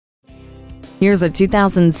Here's a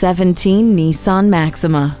 2017 Nissan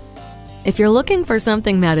Maxima. If you're looking for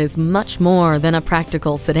something that is much more than a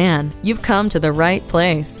practical sedan, you've come to the right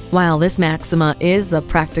place. While this Maxima is a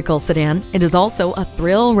practical sedan, it is also a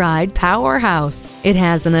thrill ride powerhouse. It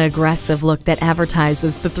has an aggressive look that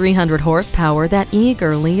advertises the 300 horsepower that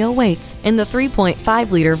eagerly awaits in the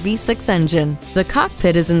 3.5-liter V6 engine. The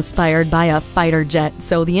cockpit is inspired by a fighter jet,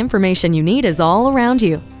 so the information you need is all around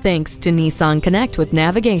you. Thanks to Nissan Connect with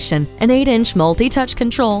navigation, an 8-inch multi-touch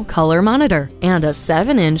control color monitor, and a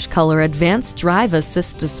 7-inch color advanced drive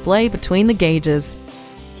assist display between the gauges.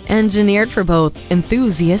 Engineered for both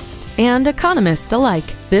enthusiast and economist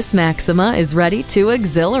alike, this Maxima is ready to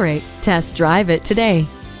exhilarate. Test drive it today.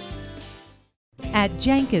 At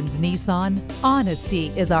Jenkins Nissan, honesty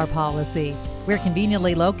is our policy. We're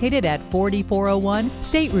conveniently located at 4401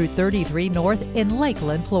 State Route 33 North in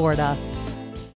Lakeland, Florida.